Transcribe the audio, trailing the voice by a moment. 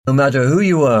No matter who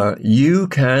you are, you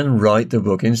can write the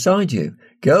book inside you.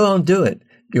 Go on, do it.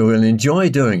 You will enjoy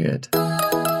doing it.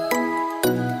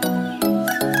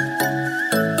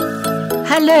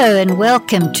 Hello and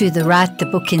welcome to the Write the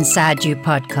Book Inside You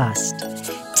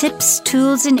podcast. Tips,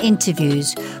 tools and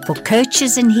interviews for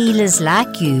coaches and healers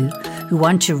like you who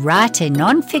want to write a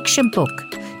non-fiction book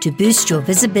to boost your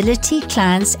visibility,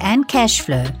 clients and cash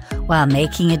flow while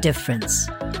making a difference.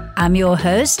 I'm your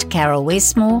host, Carol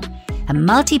Westmore, a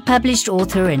multi-published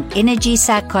author and energy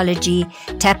psychology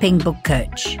tapping book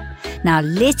coach. Now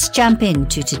let's jump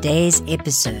into today's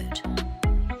episode.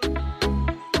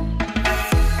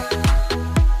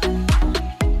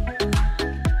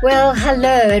 Well,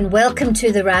 hello and welcome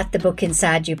to the Write the Book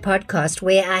Inside You podcast,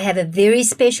 where I have a very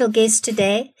special guest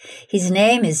today. His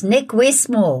name is Nick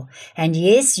Westmore, and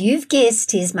yes, you've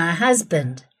guessed, he's my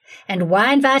husband. And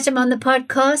why invite him on the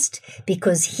podcast?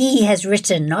 Because he has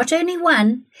written not only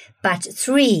one, but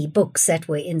 3 books that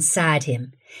were inside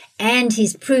him. And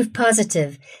he's proof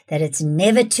positive that it's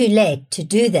never too late to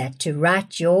do that, to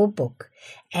write your book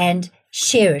and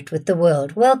share it with the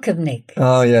world. Welcome, Nick.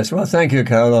 Oh, yes. Well, thank you,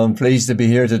 Carol. I'm pleased to be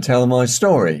here to tell my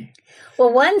story.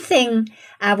 Well, one thing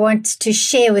I want to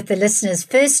share with the listeners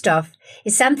first off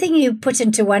is something you put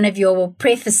into one of your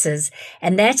prefaces,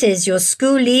 and that is your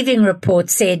school leaving report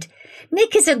said,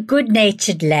 Nick is a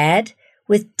good-natured lad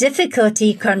with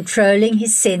difficulty controlling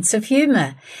his sense of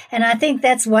humor. And I think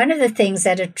that's one of the things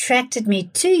that attracted me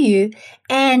to you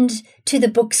and to the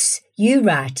books you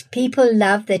write. People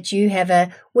love that you have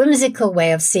a whimsical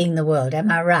way of seeing the world.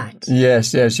 Am I right?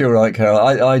 Yes, you're right, Carol.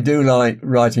 I do like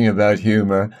writing about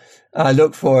humor. I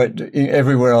look for it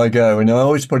everywhere I go, and I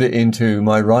always put it into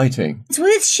my writing. It's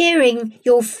worth sharing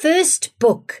your first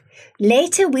book.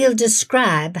 Later, we'll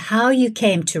describe how you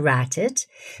came to write it.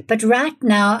 But right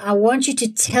now, I want you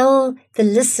to tell the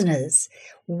listeners,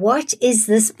 what is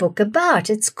this book about?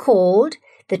 It's called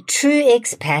The True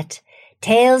Expat,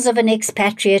 Tales of an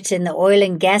Expatriate in the Oil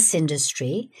and Gas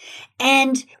Industry.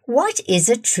 And what is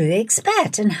a true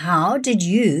expat, and how did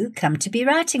you come to be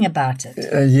writing about it?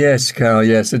 Yes, Carol,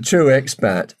 yes, a true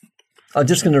expat. I'm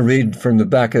just going to read from the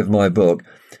back of my book.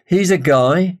 He's a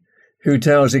guy who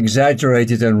tells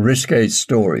exaggerated and risque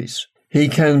stories. He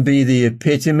can be the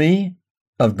epitome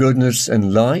of goodness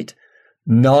and light,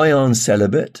 nigh on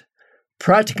celibate,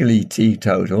 practically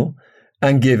teetotal,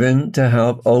 and given to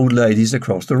help old ladies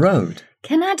across the road.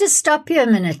 Can I just stop you a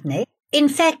minute, Nick? In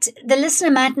fact, the listener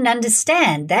mightn't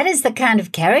understand. That is the kind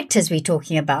of characters we're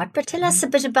talking about. But tell us a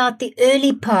bit about the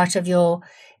early part of your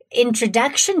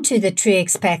introduction to the True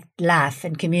Expat life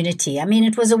and community. I mean,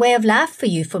 it was a way of life for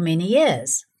you for many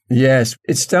years. Yes,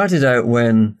 it started out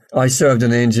when I served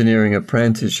an engineering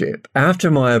apprenticeship. After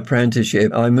my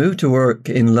apprenticeship, I moved to work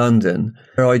in London,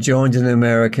 where I joined an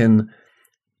American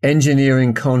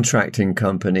engineering contracting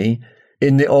company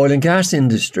in the oil and gas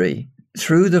industry.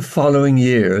 Through the following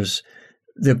years,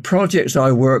 the projects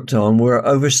I worked on were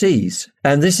overseas.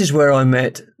 And this is where I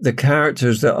met the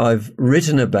characters that I've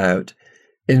written about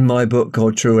in my book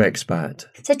called True Expat.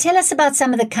 So tell us about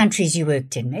some of the countries you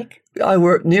worked in, Nick. I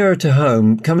worked nearer to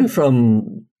home, coming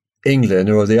from England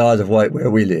or the Isle of Wight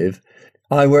where we live.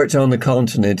 I worked on the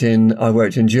continent. I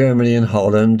worked in Germany and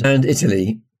Holland and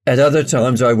Italy. At other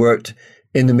times, I worked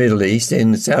in the Middle East,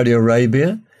 in Saudi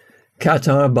Arabia,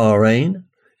 Qatar, Bahrain,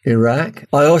 Iraq.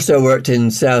 I also worked in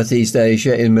Southeast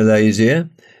Asia, in Malaysia.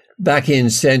 Back in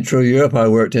Central Europe, I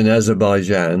worked in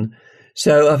Azerbaijan.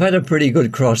 So I've had a pretty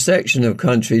good cross-section of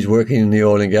countries working in the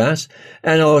oil and gas,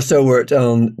 and also worked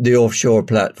on the offshore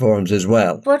platforms as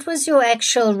well. What was your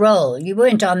actual role? You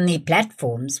weren't on the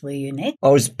platforms, were you, Nick? I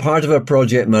was part of a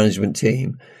project management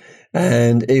team,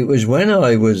 and it was when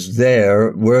I was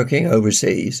there working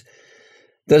overseas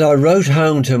that I wrote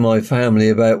home to my family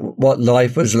about what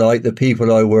life was like, the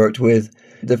people I worked with,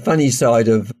 the funny side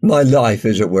of my life,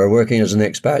 as it were, working as an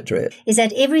expatriate. Is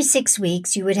that every 6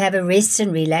 weeks you would have a rest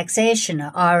and relaxation,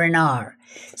 R&R,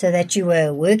 so that you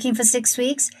were working for 6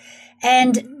 weeks.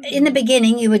 And in the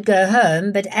beginning you would go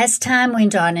home, but as time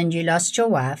went on and you lost your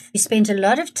wife, you spent a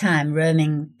lot of time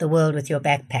roaming the world with your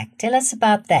backpack. Tell us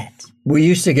about that. We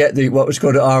used to get what was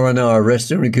called R&R,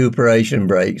 rest and recuperation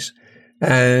breaks.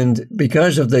 And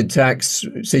because of the tax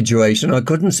situation, I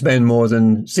couldn't spend more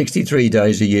than 63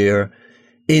 days a year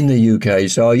in the UK.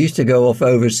 So I used to go off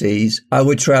overseas. I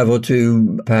would travel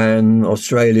to Japan,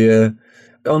 Australia.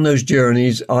 On those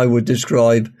journeys, I would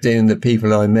describe the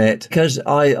people I met because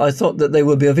I thought that they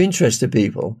would be of interest to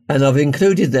people. And I've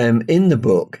included them in the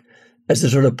book as a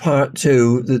sort of part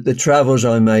two, the travels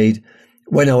I made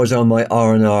when I was on my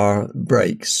R&R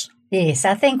breaks. Yes,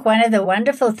 I think one of the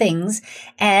wonderful things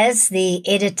as the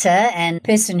editor and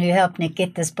person who helped Nick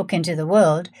get this book into the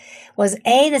world was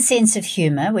the sense of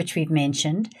humor, which we've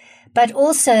mentioned, but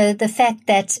also the fact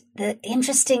that the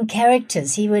interesting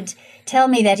characters, he would tell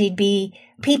me that he'd be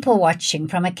people watching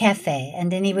from a cafe, and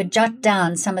then he would jot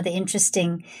down some of the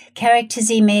interesting characters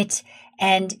he met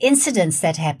and incidents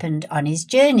that happened on his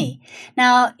journey.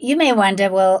 Now, you may wonder,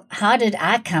 well, how did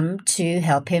I come to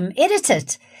help him edit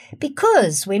it?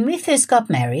 Because when we first got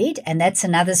married, and that's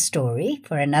another story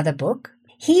for another book,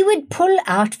 he would pull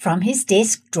out from his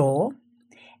desk drawer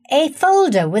a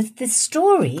folder with the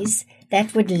stories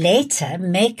that would later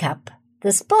make up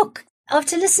this book.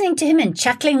 After listening to him and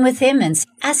chuckling with him, and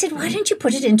I said, why don't you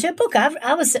put it into a book?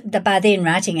 I was by then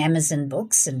writing Amazon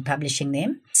books and publishing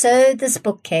them. So this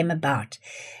book came about.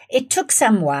 It took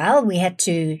some while. We had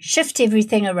to shift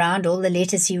everything around, all the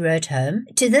letters he wrote home.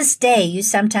 To this day, you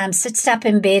sometimes sit up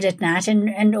in bed at night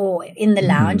and or in the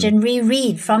lounge and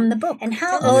reread from the book. And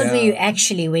how old were you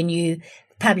actually when you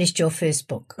published your first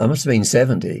book? I must have been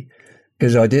 70.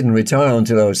 Because I didn't retire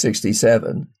until I was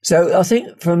 67. So I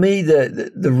think for me,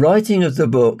 the writing of the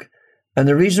book, and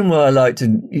the reason why I like to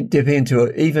dip into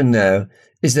it even now,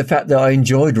 is the fact that I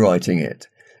enjoyed writing it.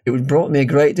 It brought me a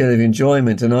great deal of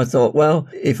enjoyment. And I thought, well,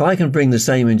 if I can bring the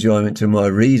same enjoyment to my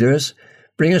readers,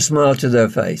 bring a smile to their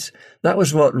face, that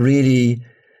was what really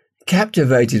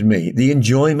captivated me, the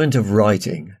enjoyment of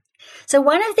writing. So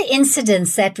one of the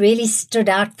incidents that really stood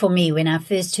out for me when I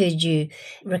first heard you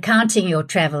recounting your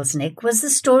travels, Nick, was the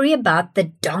story about the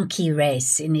donkey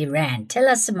race in Iran. Tell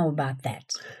us some more about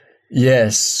that.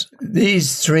 Yes,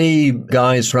 these three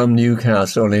guys from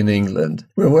Newcastle in England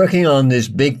were working on this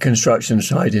big construction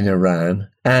site in Iran,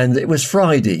 and it was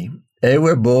Friday. They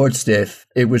were bored stiff.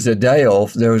 It was a day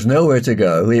off. There was nowhere to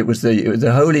go. It was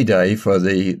the holy day for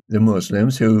the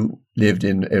Muslims who lived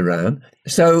in Iran.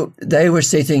 So they were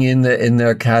sitting in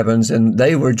their cabins, and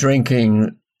they were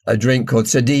drinking a drink called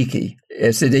Siddiqui.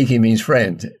 Siddiqui means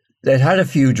friend. They'd had a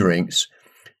few drinks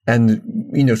and,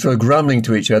 sort of grumbling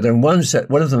to each other. And one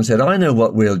of them said, I know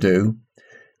what we'll do.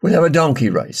 We'll have a donkey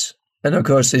race. And of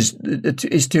course,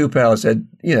 his two pals said,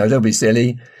 don't be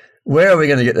silly. Where are we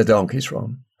going to get the donkeys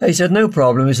from? He said, no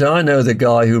problem. He said, I know the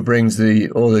guy who brings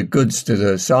all the goods to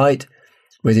the site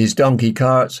with his donkey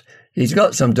carts. He's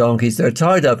got some donkeys. They're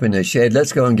tied up in a shed.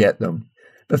 Let's go and get them.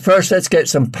 But first, let's get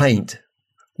some paint.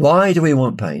 Why do we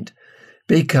want paint?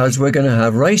 Because we're going to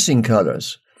have racing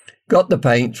colours. Got the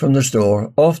paint from the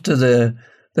store off to the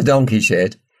donkey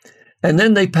shed. And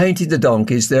then they painted the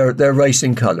donkeys, their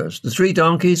racing colours. The three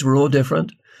donkeys were all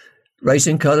different.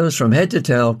 Racing colours from head to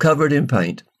tail, covered in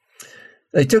paint.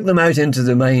 They took them out into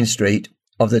the main street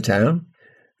of the town.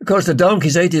 Of course, the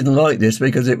donkeys, they didn't like this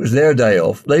because it was their day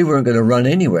off. They weren't going to run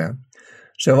anywhere.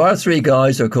 So our three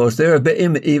guys, of course, they're a bit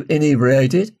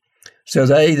inebriated. So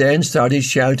they then started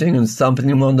shouting and thumping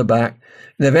them on the back.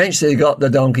 And eventually got the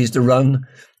donkeys to run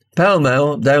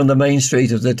pell-mell down the main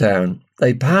street of the town.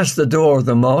 They passed the door of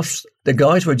the mosque. The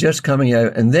guys were just coming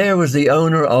out. And there was the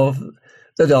owner of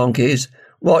the donkeys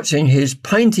watching his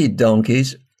painted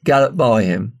donkeys gallop by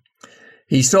him.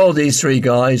 He saw these three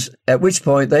guys, at which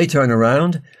point they turned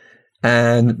around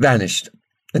and vanished.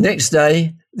 The next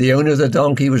day, the owner of the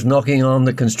donkey was knocking on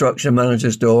the construction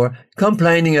manager's door,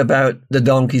 complaining about the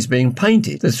donkeys being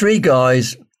painted. The three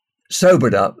guys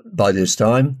sobered up by this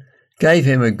time, gave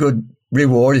him a good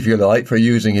reward, if you like, for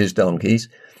using his donkeys.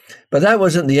 But that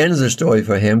wasn't the end of the story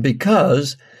for him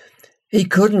because he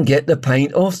couldn't get the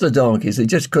paint off the donkeys. He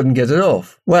just couldn't get it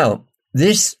off. Well,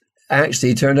 this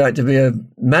actually turned out to be a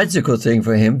magical thing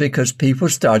for him because people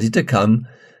started to come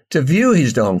to view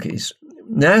his donkeys.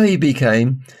 Now he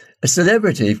became a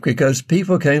celebrity because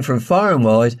people came from far and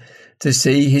wide to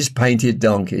see his painted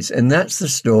donkeys. And that's the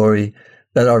story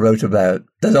that I wrote about,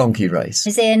 the donkey race.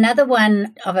 Is there another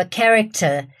one of a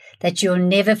character that you'll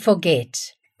never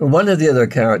forget? One of the other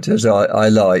characters I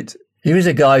liked, he was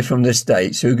a guy from the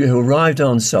States who arrived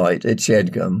on site at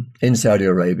Shedgum in Saudi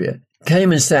Arabia.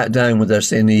 Came and sat down with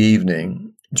us in the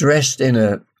evening, dressed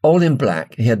all in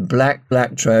black. He had black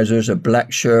trousers, a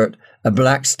black shirt, a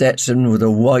black Stetson with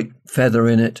a white feather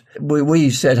in it.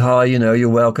 We said, hi, you're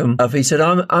welcome. He said,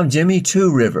 I'm Jimmy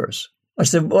Two Rivers. I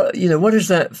said, what is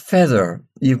that feather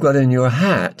you've got in your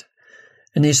hat?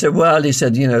 And he said,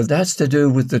 that's to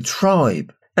do with the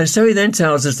tribe. And so he then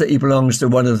tells us that he belongs to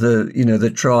one of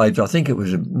the tribes. I think it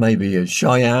was maybe a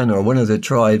Cheyenne or one of the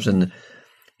tribes. And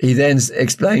he then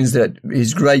explains that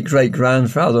his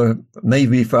great-great-grandfather,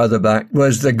 maybe further back,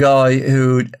 was the guy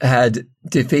who had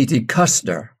defeated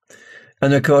Custer.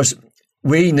 And, of course,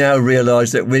 we now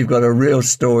realize that we've got a real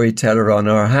storyteller on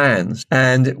our hands.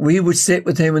 And we would sit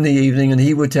with him in the evening and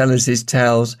he would tell us his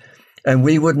tales, and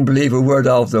we wouldn't believe a word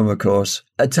of them, of course.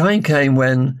 A time came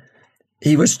when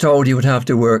he was told he would have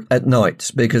to work at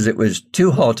nights because it was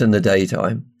too hot in the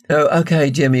daytime. Oh,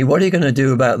 okay, Jimmy, what are you going to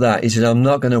do about that? He said, I'm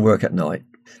not going to work at night.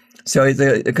 So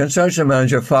the construction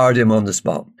manager fired him on the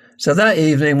spot. So that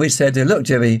evening we said to him, look,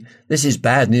 Jimmy, this is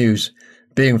bad news,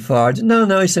 being fired.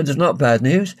 No, he said, it's not bad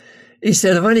news. He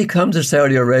said, I've only come to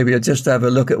Saudi Arabia just to have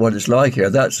a look at what it's like here,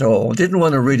 that's all. Didn't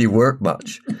want to really work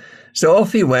much. So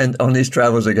off he went on his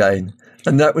travels again.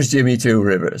 And that was Jimmy Two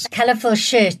Rivers. Colourful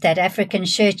shirt, that African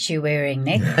shirt you're wearing,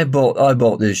 Nick. I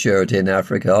bought this shirt in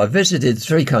Africa. I visited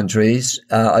 3 countries.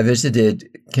 I visited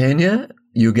Kenya,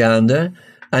 Uganda,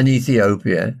 and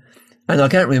Ethiopia. And I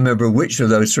can't remember which of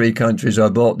those 3 countries I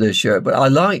bought this shirt, but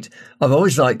I've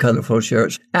always liked colourful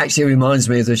shirts. Actually reminds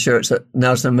me of the shirts that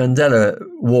Nelson Mandela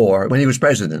wore when he was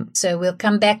president. So we'll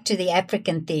come back to the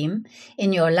African theme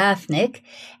in your life, Nick,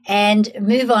 and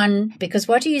move on, because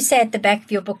what do you say at the back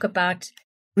of your book about?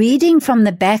 Reading from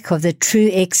the back of The True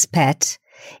Expat,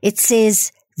 it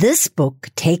says, this book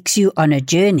takes you on a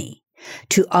journey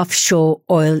to offshore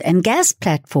oil and gas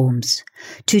platforms,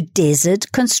 to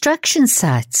desert construction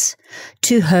sites,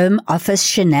 to home office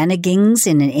shenanigans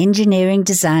in an engineering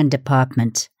design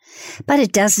department. But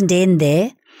it doesn't end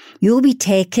there. You'll be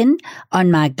taken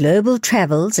on my global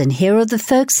travels and hear of the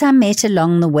folks I met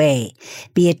along the way,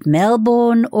 be it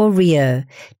Melbourne or Rio,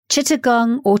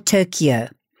 Chittagong or Tokyo.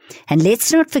 And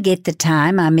let's not forget the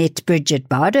time I met Bridget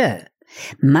Bardot,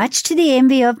 much to the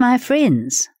envy of my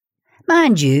friends.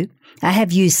 Mind you, I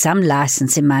have used some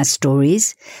license in my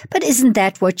stories, but isn't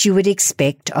that what you would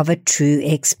expect of a true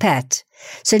expat?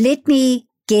 So let me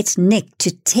get Nick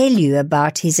to tell you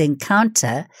about his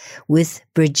encounter with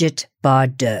Bridget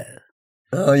Bardot.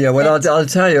 Oh, yeah, well, I'll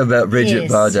tell you about Bridget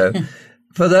Bardot.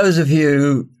 For those of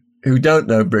you who don't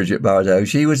know Bridget Bardot,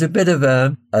 she was a bit of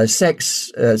a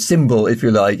sex symbol, if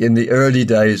you like, in the early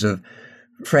days of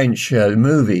French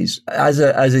movies. As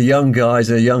a young guy, as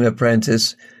a young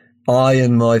apprentice, I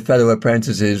and my fellow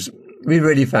apprentices, we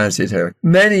really fancied her.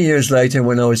 Many years later,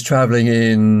 when I was traveling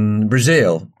in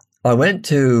Brazil, I went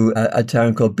to a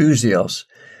town called Buzios.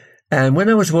 And when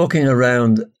I was walking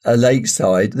around a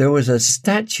lakeside, there was a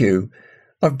statue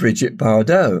of Bridget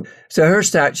Bardot. So her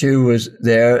statue was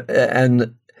there,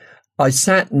 and I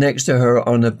sat next to her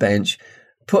on a bench,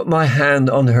 put my hand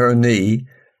on her knee,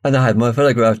 and I had my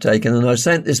photograph taken, and I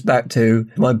sent this back to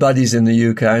my buddies in the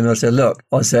UK, and I said, look,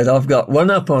 I've got one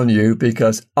up on you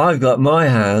because I've got my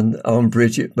hand on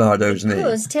Bridget Bardot's knee. Of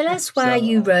course, tell us why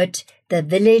you wrote The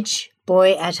Village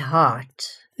Boy at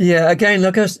Heart. Yeah, again,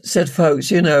 like I said,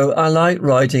 folks, I like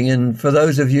writing, and for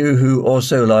those of you who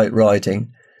also like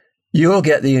writing, you'll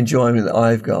get the enjoyment that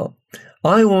I've got.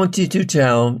 I wanted to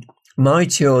tell my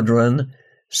children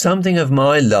something of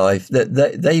my life that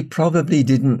they probably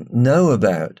didn't know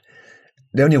about.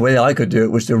 The only way I could do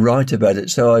it was to write about it.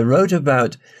 So I wrote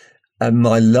about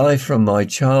my life from my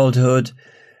childhood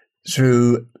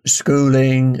through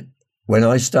schooling, when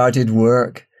I started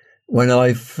work, when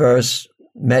I first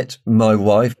met my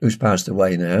wife, who's passed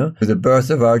away now, the birth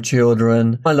of our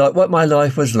children, what my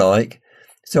life was like.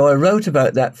 So I wrote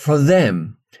about that for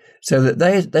them, so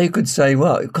that they could say,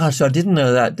 well, gosh, I didn't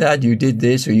know that, Dad, you did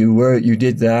this, or you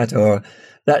did that, or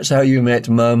that's how you met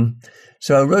Mum.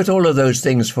 So I wrote all of those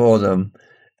things for them,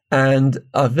 and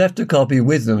I've left a copy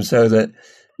with them so that,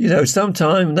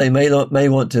 sometime they may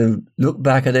want to look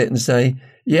back at it and say,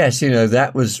 yes,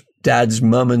 that was Dad's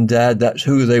mum and Dad, that's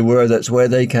who they were, that's where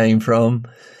they came from,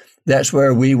 that's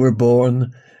where we were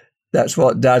born, that's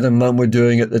what Dad and Mum were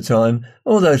doing at the time,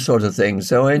 all those sort of things.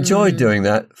 So I enjoyed doing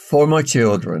that for my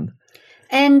children.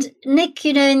 And Nick,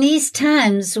 in these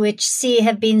times which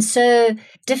have been so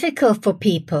difficult for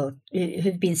people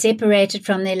who've been separated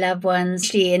from their loved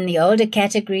ones, in the older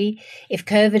category, if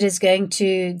COVID is going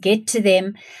to get to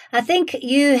them, I think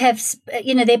you have,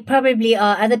 there probably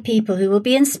are other people who will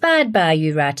be inspired by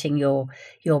you writing your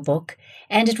book.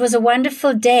 And it was a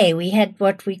wonderful day. We had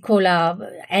what we call our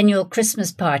annual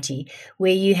Christmas party,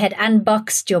 where you had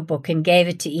unboxed your book and gave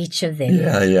it to each of them.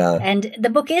 Yeah. And the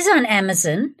book is on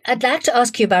Amazon. I'd like to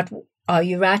ask you about, are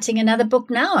you writing another book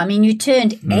now? I mean, you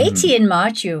turned 80 in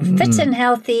March. You're fit and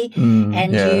healthy,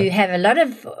 and you have a lot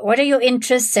of, what are your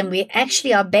interests? And we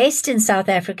actually are based in South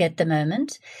Africa at the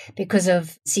moment because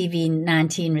of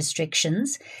CV-19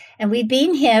 restrictions. And we've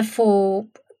been here for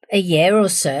a year or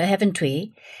so, haven't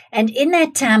we? And in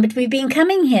that time, but we've been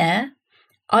coming here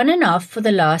on and off for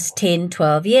the last 10,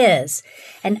 12 years.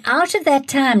 And out of that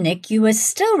time, Nick, you were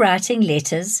still writing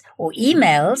letters or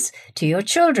emails to your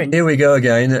children. Here we go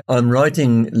again. I'm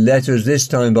writing letters this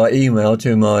time by email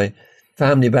to my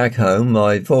family back home,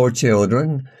 my 4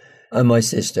 children and my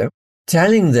sister,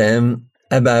 telling them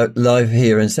about life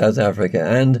here in South Africa.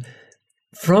 And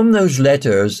from those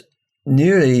letters,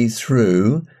 nearly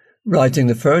through writing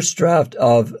the first draft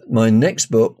of my next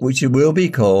book, which will be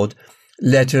called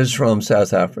Letters from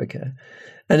South Africa.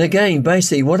 And again,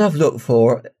 basically what I've looked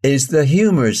for is the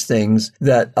humorous things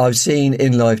that I've seen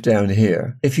in life down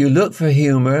here. If you look for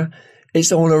humor,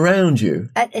 it's all around you.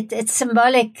 It's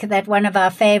symbolic that one of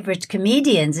our favorite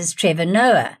comedians is Trevor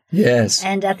Noah. Yes.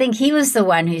 And I think he was the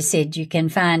one who said you can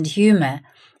find humor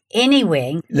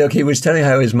anywhere. Look, he was telling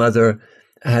how his mother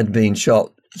had been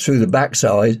shot through the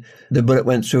backside. The bullet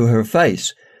went through her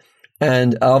face.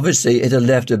 And obviously it had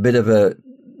left a bit of a,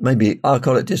 maybe I'll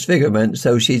call it disfigurement.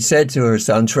 So she'd said to her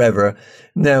son, Trevor,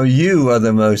 now you are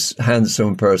the most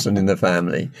handsome person in the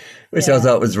family, which I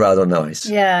thought was rather nice.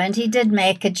 Yeah, and he did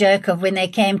make a joke of when they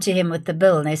came to him with the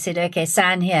bill and they said, okay,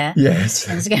 sign here. Yes.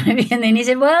 And it's going to be, and then he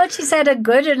said, well, she's had a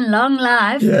good and long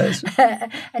life. Yes.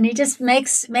 And he just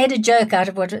made a joke out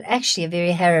of what was actually a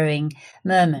very harrowing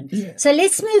moment. Yeah. So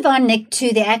let's move on, Nick,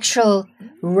 to the actual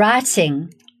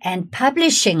writing and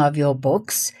publishing of your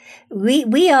books.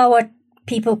 We are what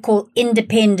people call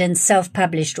independent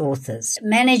self-published authors.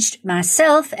 Managed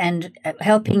myself and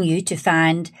helping you to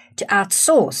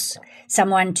outsource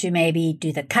someone to maybe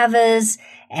do the covers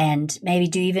and maybe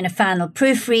do even a final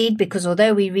proofread, because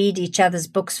although we read each other's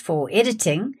books for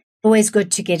editing, always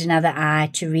good to get another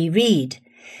eye to reread.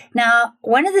 Now,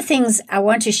 one of the things I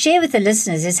want to share with the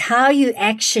listeners is how you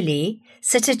actually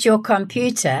sit at your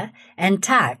computer and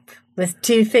type with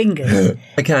 2 fingers.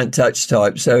 I can't touch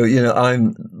type, so,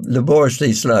 I'm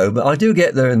laboriously slow, but I do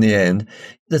get there in the end.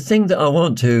 The thing that I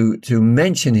want to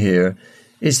mention here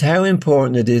is how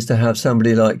important it is to have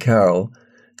somebody like Carol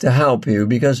to help you,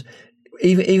 because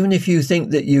even if you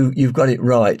think that you've got it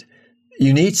right,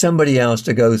 you need somebody else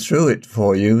to go through it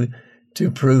for you,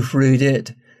 to proofread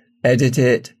it, edit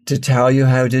it, to tell you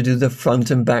how to do the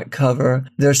front and back cover.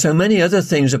 There are so many other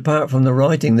things apart from the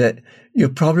writing that you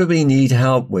probably need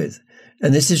help with.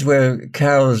 And this is where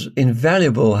Carol's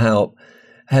invaluable help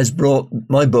has brought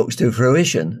my books to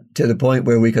fruition, to the point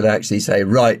where we could actually say,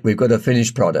 right, we've got a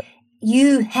finished product.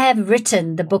 You have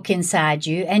written the book inside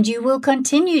you, and you will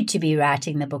continue to be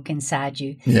writing the book inside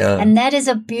you. Yeah. And that is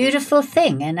a beautiful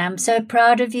thing. And I'm so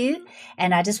proud of you.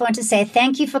 And I just want to say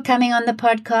thank you for coming on the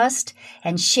podcast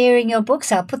and sharing your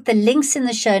books. I'll put the links in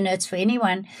the show notes for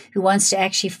anyone who wants to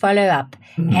actually follow up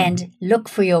and look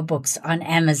for your books on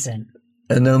Amazon.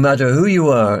 And no matter who you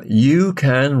are, you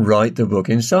can write the book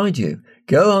inside you.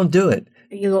 Go on, do it.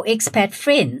 Your expat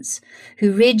friends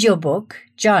who read your book,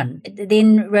 John,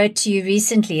 then wrote to you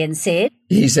recently and said...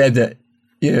 He said that,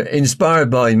 inspired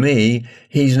by me,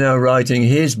 he's now writing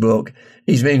his book.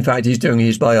 He's doing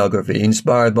his biography,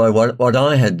 inspired by what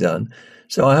I had done.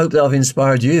 So I hope that I've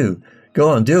inspired you. Go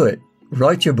on, do it.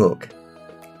 Write your book.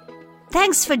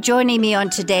 Thanks for joining me on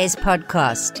today's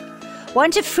podcast.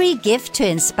 Want a free gift to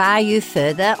inspire you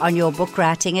further on your book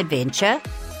writing adventure?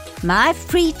 My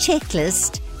free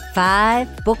checklist,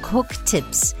 5 book hook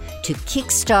tips to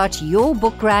kickstart your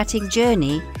book writing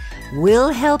journey, will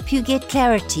help you get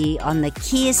clarity on the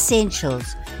key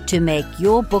essentials to make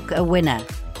your book a winner.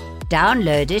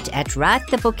 Download it at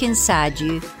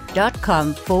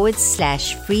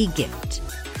writethebookinsideyou.com/free gift.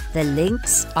 The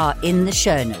links are in the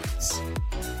show notes.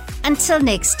 Until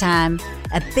next time,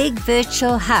 a big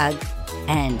virtual hug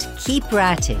and keep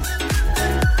writing.